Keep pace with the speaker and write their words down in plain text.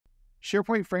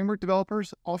SharePoint Framework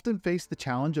developers often face the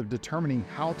challenge of determining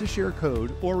how to share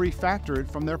code or refactor it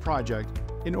from their project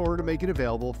in order to make it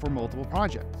available for multiple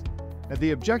projects. Now, the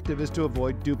objective is to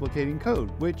avoid duplicating code,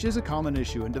 which is a common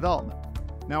issue in development.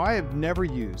 Now, I have never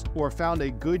used or found a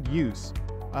good use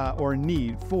or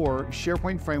need for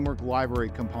SharePoint Framework library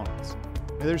components.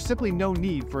 Now, there's simply no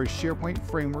need for a SharePoint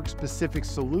Framework-specific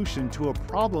solution to a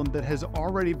problem that has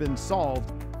already been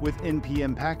solved with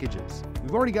NPM packages.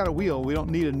 We've already got a wheel, we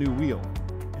don't need a new wheel.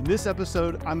 In this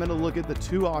episode, I'm going to look at the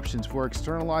two options for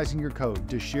externalizing your code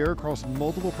to share across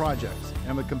multiple projects, and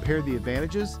I'm going to compare the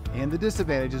advantages and the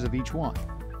disadvantages of each one.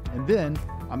 And then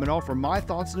I'm going to offer my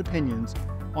thoughts and opinions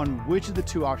on which of the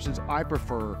two options I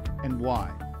prefer and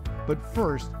why. But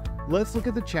first, let's look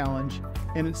at the challenge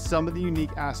and some of the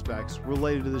unique aspects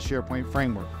related to the SharePoint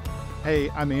framework.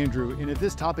 Hey, I'm Andrew, and if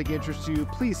this topic interests you,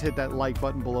 please hit that like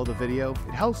button below the video.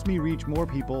 It helps me reach more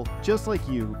people just like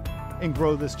you and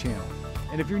grow this channel.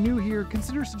 And if you're new here,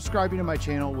 consider subscribing to my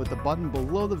channel with the button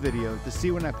below the video to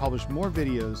see when I publish more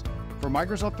videos for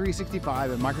Microsoft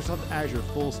 365 and Microsoft Azure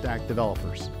full stack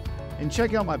developers. And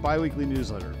check out my bi-weekly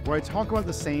newsletter where I talk about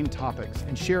the same topics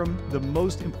and share the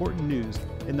most important news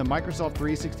in the Microsoft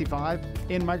 365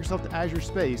 and Microsoft Azure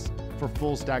space for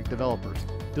full stack developers,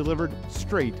 delivered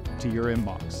straight to your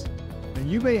inbox. Now,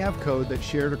 you may have code that's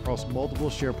shared across multiple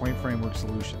SharePoint Framework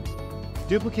solutions.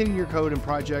 Duplicating your code in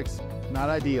projects, not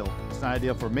ideal. It's not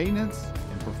ideal for maintenance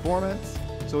and performance,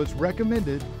 so it's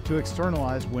recommended to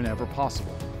externalize whenever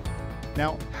possible.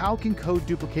 Now, how can code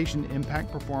duplication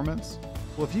impact performance?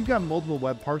 Well, if you've got multiple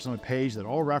web parts on a page that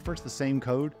all reference the same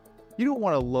code, you don't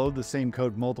want to load the same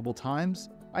code multiple times.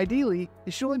 Ideally,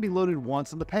 it should only be loaded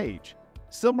once on the page.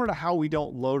 Similar to how we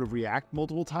don't load a React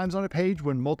multiple times on a page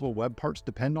when multiple web parts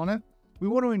depend on it, we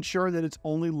want to ensure that it's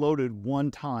only loaded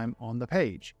one time on the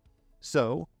page.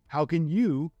 So, how can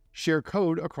you share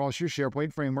code across your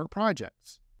SharePoint Framework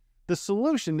projects? The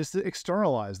solution is to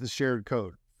externalize the shared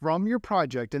code from your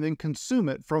project and then consume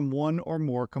it from one or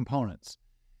more components.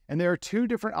 And there are two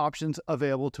different options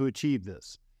available to achieve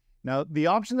this. Now, the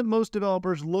option that most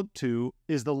developers look to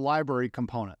is the library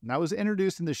component. And that was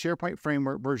introduced in the SharePoint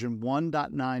Framework version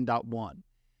 1.9.1.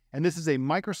 And this is a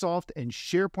Microsoft and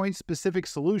SharePoint-specific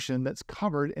solution that's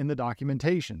covered in the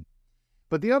documentation.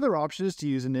 But the other option is to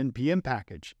use an NPM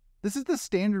package. This is the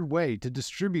standard way to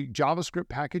distribute JavaScript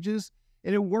packages,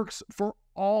 and it works for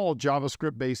all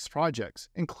JavaScript-based projects,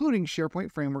 including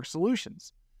SharePoint Framework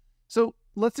solutions. So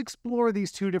let's explore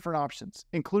these two different options,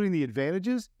 including the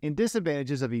advantages and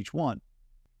disadvantages of each one.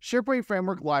 SharePoint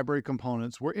Framework library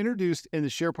components were introduced in the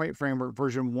SharePoint Framework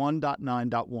version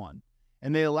 1.9.1,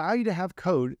 and they allow you to have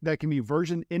code that can be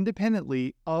versioned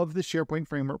independently of the SharePoint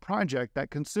Framework project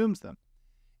that consumes them.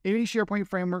 Any SharePoint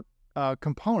Framework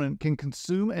component can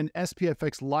consume an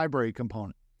SPFx library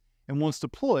component, and once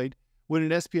deployed, when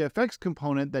an SPFx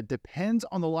component that depends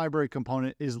on the library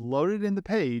component is loaded in the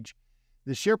page,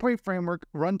 the SharePoint Framework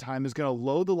runtime is going to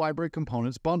load the library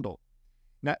components bundle.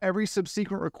 Now, every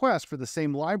subsequent request for the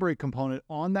same library component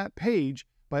on that page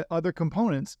by other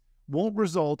components won't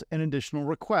result in additional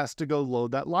requests to go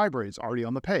load that library. It's already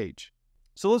on the page.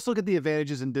 So let's look at the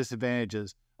advantages and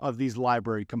disadvantages of these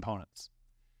library components.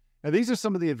 Now, these are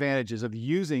some of the advantages of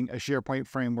using a SharePoint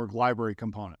Framework library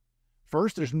component.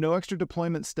 First, there's no extra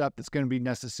deployment step that's going to be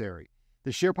necessary. The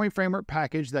SharePoint Framework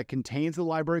package that contains the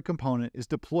library component is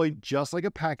deployed just like a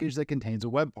package that contains a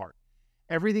web part.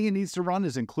 Everything it needs to run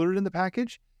is included in the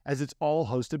package, as it's all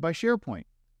hosted by SharePoint.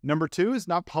 Number two, is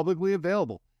not publicly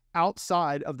available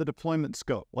outside of the deployment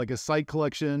scope, like a site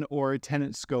collection or a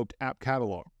tenant-scoped app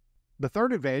catalog. The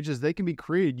third advantage is they can be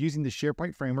created using the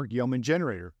SharePoint Framework Yeoman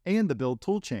generator and the build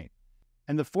toolchain.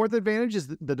 And the fourth advantage is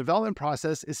that the development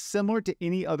process is similar to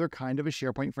any other kind of a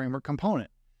SharePoint Framework component.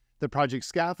 The project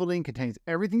scaffolding contains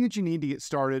everything that you need to get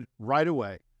started right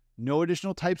away. No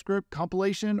additional TypeScript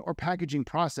compilation or packaging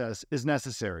process is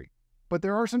necessary. But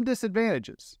there are some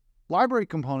disadvantages. Library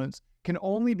components can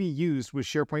only be used with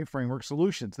SharePoint Framework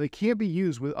solutions. They can't be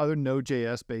used with other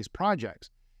Node.js-based projects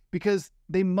because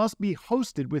they must be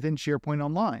hosted within SharePoint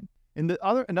Online. And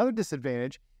another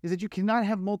disadvantage is that you cannot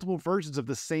have multiple versions of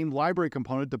the same library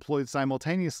component deployed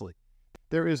simultaneously.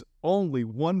 There is only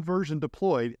one version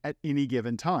deployed at any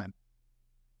given time.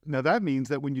 Now that means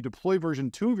that when you deploy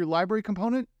version 2 of your library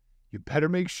component, you better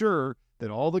make sure that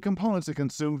all the components that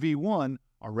consume v1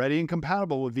 are ready and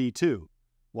compatible with v2.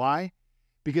 Why?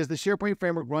 Because the SharePoint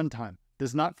Framework runtime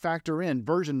does not factor in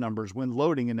version numbers when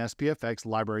loading an SPFx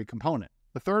library component.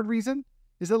 The third reason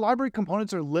is that library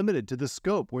components are limited to the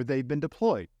scope where they've been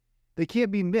deployed. They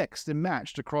can't be mixed and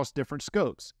matched across different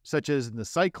scopes, such as in the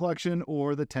site collection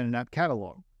or the tenant app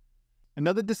catalog.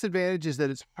 Another disadvantage is that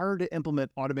it's harder to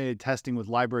implement automated testing with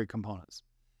library components.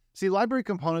 See, library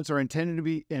components are intended to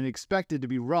be and expected to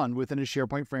be run within a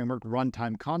SharePoint Framework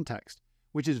runtime context,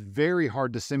 which is very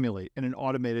hard to simulate in an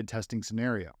automated testing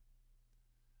scenario.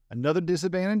 Another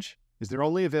disadvantage is they're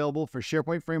only available for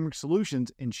SharePoint Framework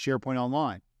Solutions in SharePoint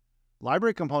Online.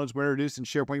 Library components were introduced in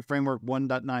SharePoint Framework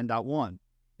 1.9.1,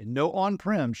 and no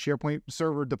on-prem SharePoint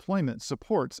server deployment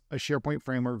supports a SharePoint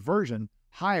Framework version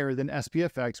higher than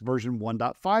SPFx version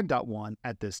 1.5.1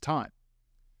 at this time.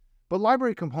 But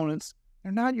library components,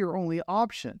 they're not your only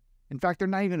option. In fact, they're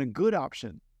not even a good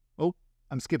option. Oh,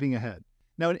 I'm skipping ahead.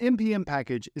 Now, an NPM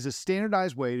package is a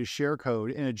standardized way to share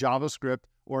code in a JavaScript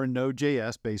or a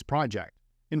Node.js-based project.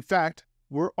 In fact,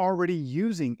 we're already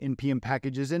using NPM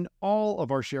packages in all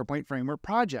of our SharePoint Framework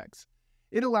projects.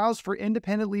 It allows for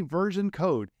independently versioned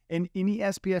code, and any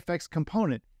SPFx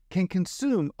component can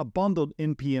consume a bundled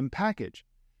NPM package.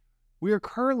 We are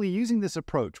currently using this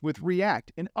approach with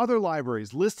React and other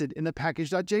libraries listed in the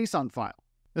package.json file.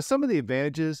 Now, some of the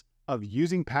advantages of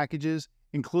using packages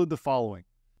include the following.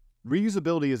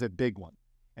 Reusability is a big one.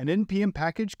 An NPM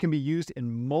package can be used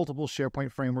in multiple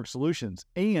SharePoint Framework solutions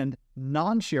and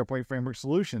non-SharePoint Framework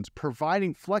solutions,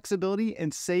 providing flexibility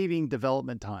and saving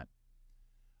development time.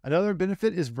 Another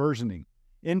benefit is versioning.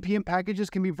 NPM packages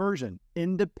can be versioned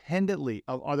independently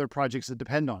of other projects that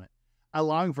depend on it,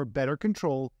 allowing for better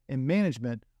control and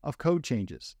management of code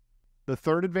changes. The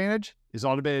third advantage is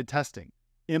automated testing.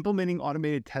 Implementing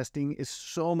automated testing is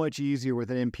so much easier with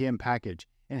an NPM package,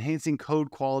 enhancing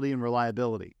code quality and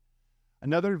reliability.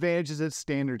 Another advantage is it's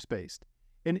standards-based.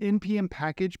 An NPM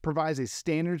package provides a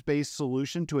standards-based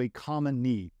solution to a common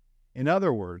need. In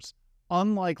other words,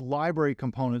 unlike library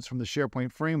components from the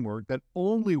SharePoint Framework that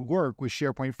only work with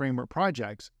SharePoint Framework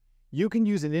projects, you can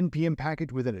use an NPM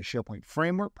package within a SharePoint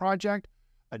Framework project,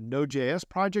 a Node.js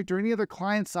project, or any other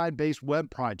client-side-based web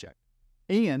project.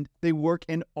 And they work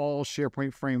in all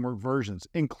SharePoint Framework versions,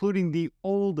 including the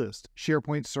oldest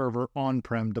SharePoint Server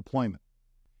on-prem deployment.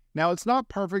 Now, it's not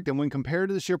perfect, and when compared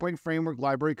to the SharePoint Framework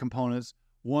library components,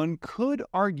 one could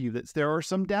argue that there are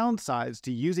some downsides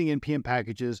to using NPM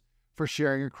packages for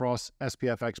sharing across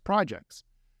SPFx projects.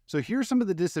 So here's some of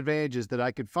the disadvantages that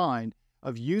I could find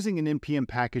of using an NPM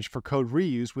package for code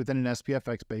reuse within an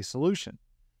SPFx-based solution.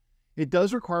 It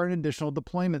does require an additional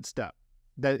deployment step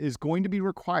that is going to be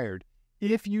required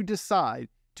if you decide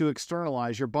to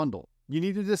externalize your bundle. You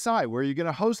need to decide where you're going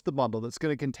to host the bundle that's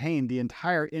going to contain the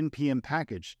entire NPM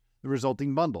package, the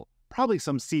resulting bundle, probably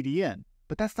some CDN,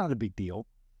 but that's not a big deal.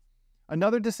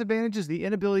 Another disadvantage is the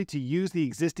inability to use the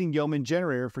existing Yeoman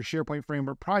generator for SharePoint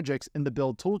Framework projects in the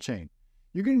build toolchain.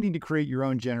 You're going to need to create your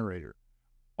own generator.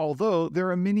 Although there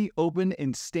are many open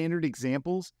and standard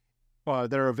examples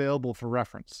that are available for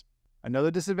reference.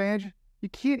 Another disadvantage, you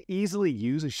can't easily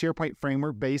use a SharePoint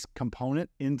Framework-based component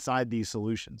inside these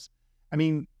solutions. I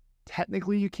mean,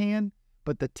 technically you can,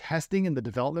 but the testing and the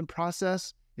development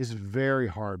process is very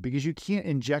hard because you can't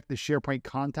inject the SharePoint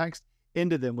context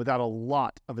into them without a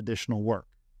lot of additional work.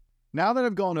 Now that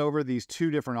I've gone over these two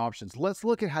different options, let's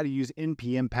look at how to use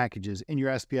NPM packages in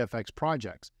your SPFx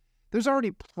projects. There's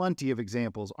already plenty of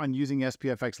examples on using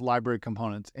SPFx library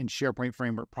components in SharePoint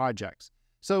Framework projects.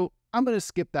 So I'm going to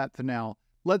skip that for now.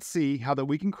 Let's see how that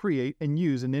we can create and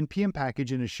use an NPM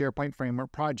package in a SharePoint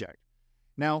Framework project.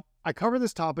 Now, I cover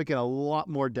this topic in a lot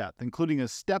more depth, including a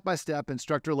step-by-step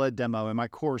instructor-led demo in my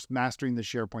course, Mastering the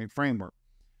SharePoint Framework.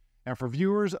 Now, for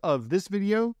viewers of this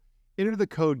video, enter the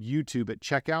code YouTube at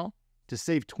checkout to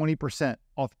save 20%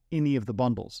 off any of the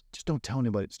bundles. Just don't tell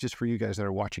anybody, it's just for you guys that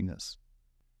are watching this.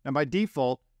 Now, by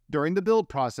default, during the build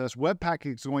process,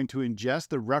 Webpack is going to ingest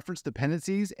the reference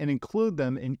dependencies and include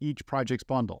them in each project's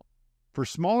bundle. For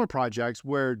smaller projects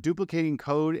where duplicating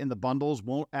code in the bundles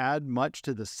won't add much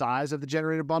to the size of the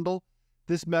generated bundle,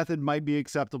 this method might be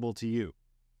acceptable to you.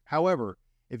 However,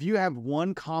 if you have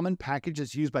one common package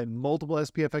that's used by multiple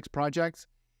SPFx projects,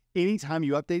 anytime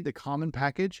you update the common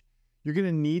package, you're going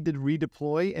to need to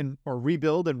redeploy or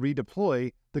rebuild and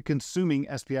redeploy the consuming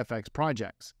SPFx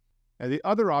projects. Now, the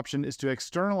other option is to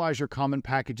externalize your common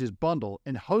packages bundle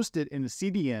and host it in a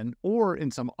CDN or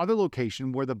in some other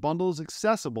location where the bundle is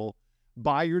accessible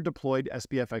by your deployed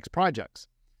SPFx projects.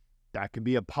 That could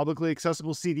be a publicly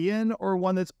accessible CDN or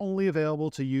one that's only available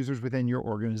to users within your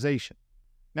organization.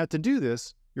 Now, to do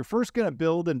this, you're first going to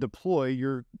build and deploy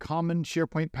your common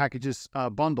SharePoint packages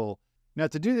bundle. Now,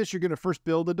 to do this, you're going to first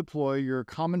build and deploy your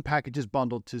common packages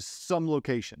bundle to some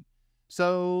location.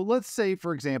 So let's say,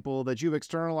 for example, that you've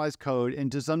externalized code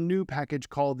into some new package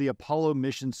called the Apollo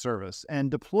Mission Service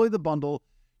and deploy the bundle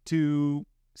to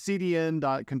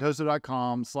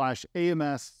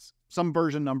cdn.contoso.com/AMS some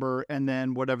version number, and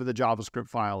then whatever the JavaScript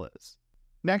file is.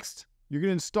 Next, you're going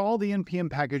to install the NPM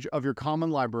package of your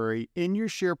common library in your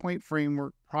SharePoint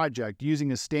Framework project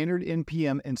using a standard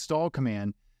NPM install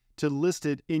command to list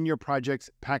it in your project's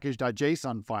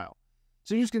package.json file.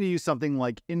 So you're just going to use something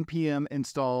like npm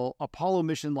install Apollo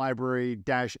mission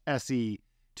library-se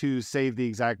to save the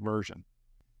exact version.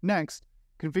 Next,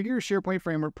 configure your SharePoint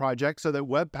Framework project so that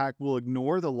Webpack will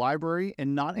ignore the library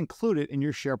and not include it in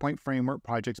your SharePoint Framework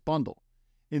projects bundle.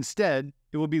 Instead,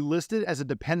 it will be listed as a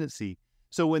dependency,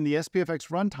 so when the SPFx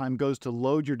runtime goes to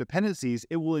load your dependencies,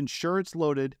 it will ensure it's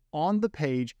loaded on the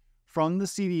page from the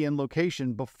CDN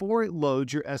location before it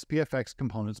loads your SPFx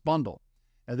components bundle.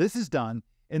 Now this is done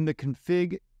in the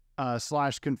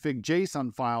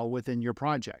config/config.json file within your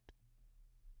project.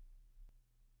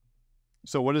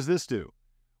 So what does this do?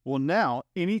 Well, now,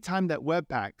 anytime that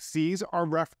Webpack sees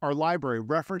our library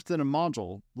referenced in a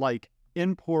module, like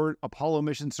import Apollo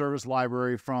Mission Service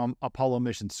library from Apollo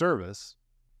Mission Service,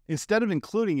 instead of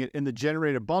including it in the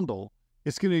generated bundle,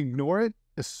 it's going to ignore it,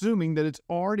 assuming that it's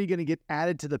already going to get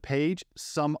added to the page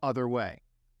some other way.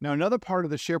 Now, another part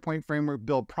of the SharePoint Framework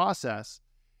build process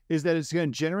is that it's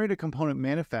going to generate a component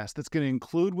manifest that's going to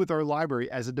include with our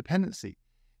library as a dependency.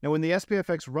 Now, when the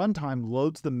SPFx runtime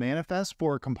loads the manifest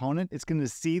for a component, it's going to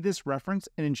see this reference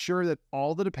and ensure that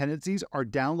all the dependencies are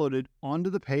downloaded onto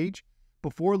the page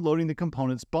before loading the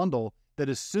components bundle that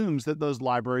assumes that those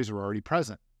libraries are already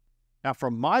present. Now,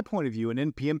 from my point of view, an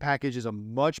NPM package is a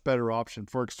much better option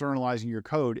for externalizing your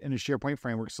code in a SharePoint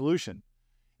Framework solution.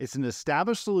 It's an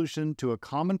established solution to a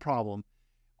common problem,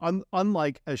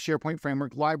 unlike a SharePoint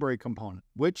Framework library component,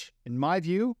 which, in my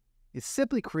view, it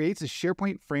simply creates a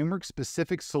SharePoint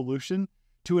Framework-specific solution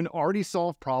to an already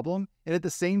solved problem, and at the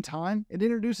same time, it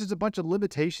introduces a bunch of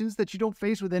limitations that you don't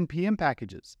face with NPM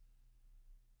packages.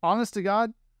 Honest to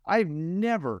God, I've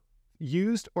never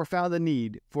used or found the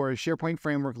need for a SharePoint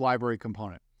Framework library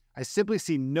component. I simply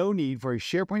see no need for a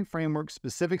SharePoint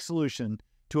Framework-specific solution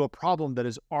to a problem that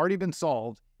has already been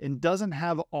solved and doesn't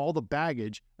have all the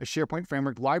baggage a SharePoint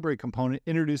Framework library component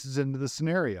introduces into the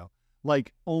scenario,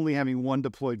 like only having one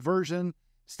deployed version,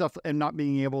 stuff, and not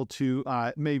being able to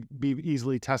may be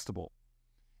easily testable.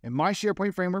 In my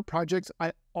SharePoint Framework projects,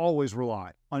 I always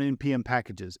rely on NPM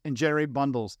packages and generate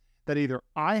bundles that either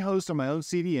I host on my own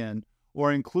CDN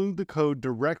or include the code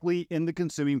directly in the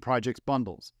consuming project's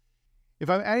bundles. If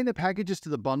I'm adding the packages to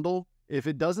the bundle, if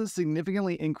it doesn't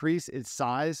significantly increase its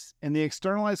size and the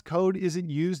externalized code isn't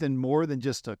used in more than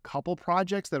just a couple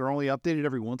projects that are only updated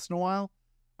every once in a while,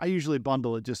 I usually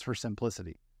bundle it just for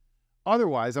simplicity.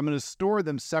 Otherwise, I'm going to store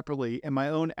them separately in my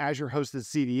own Azure hosted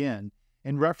CDN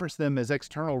and reference them as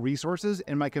external resources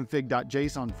in my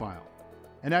config.json file.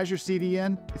 And Azure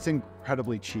CDN, it's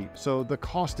incredibly cheap, so the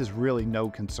cost is really no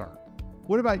concern.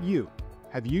 What about you?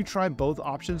 Have you tried both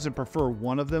options and prefer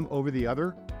one of them over the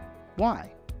other?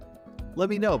 Why? Let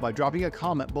me know by dropping a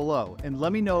comment below, and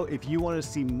let me know if you want to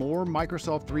see more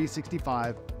Microsoft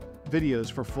 365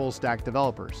 videos for full stack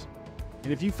developers.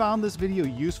 And if you found this video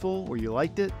useful or you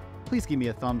liked it, please give me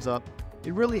a thumbs up.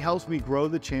 It really helps me grow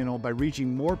the channel by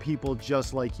reaching more people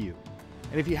just like you.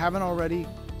 And if you haven't already,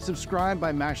 subscribe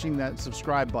by mashing that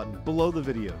subscribe button below the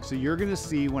video so you're going to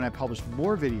see when I publish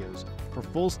more videos for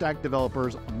full stack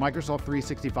developers on Microsoft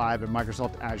 365 and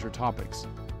Microsoft Azure topics.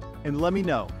 And let me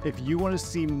know if you want to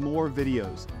see more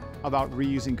videos about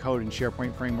reusing code in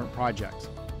SharePoint Framework projects.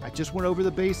 I just went over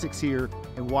the basics here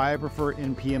and why I prefer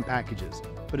NPM packages.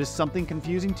 But is something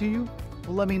confusing to you?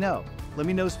 Well, let me know. Let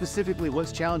me know specifically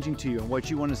what's challenging to you and what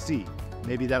you want to see.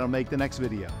 Maybe that'll make the next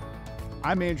video.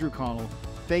 I'm Andrew Connell.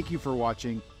 Thank you for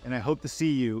watching, and I hope to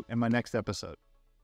see you in my next episode.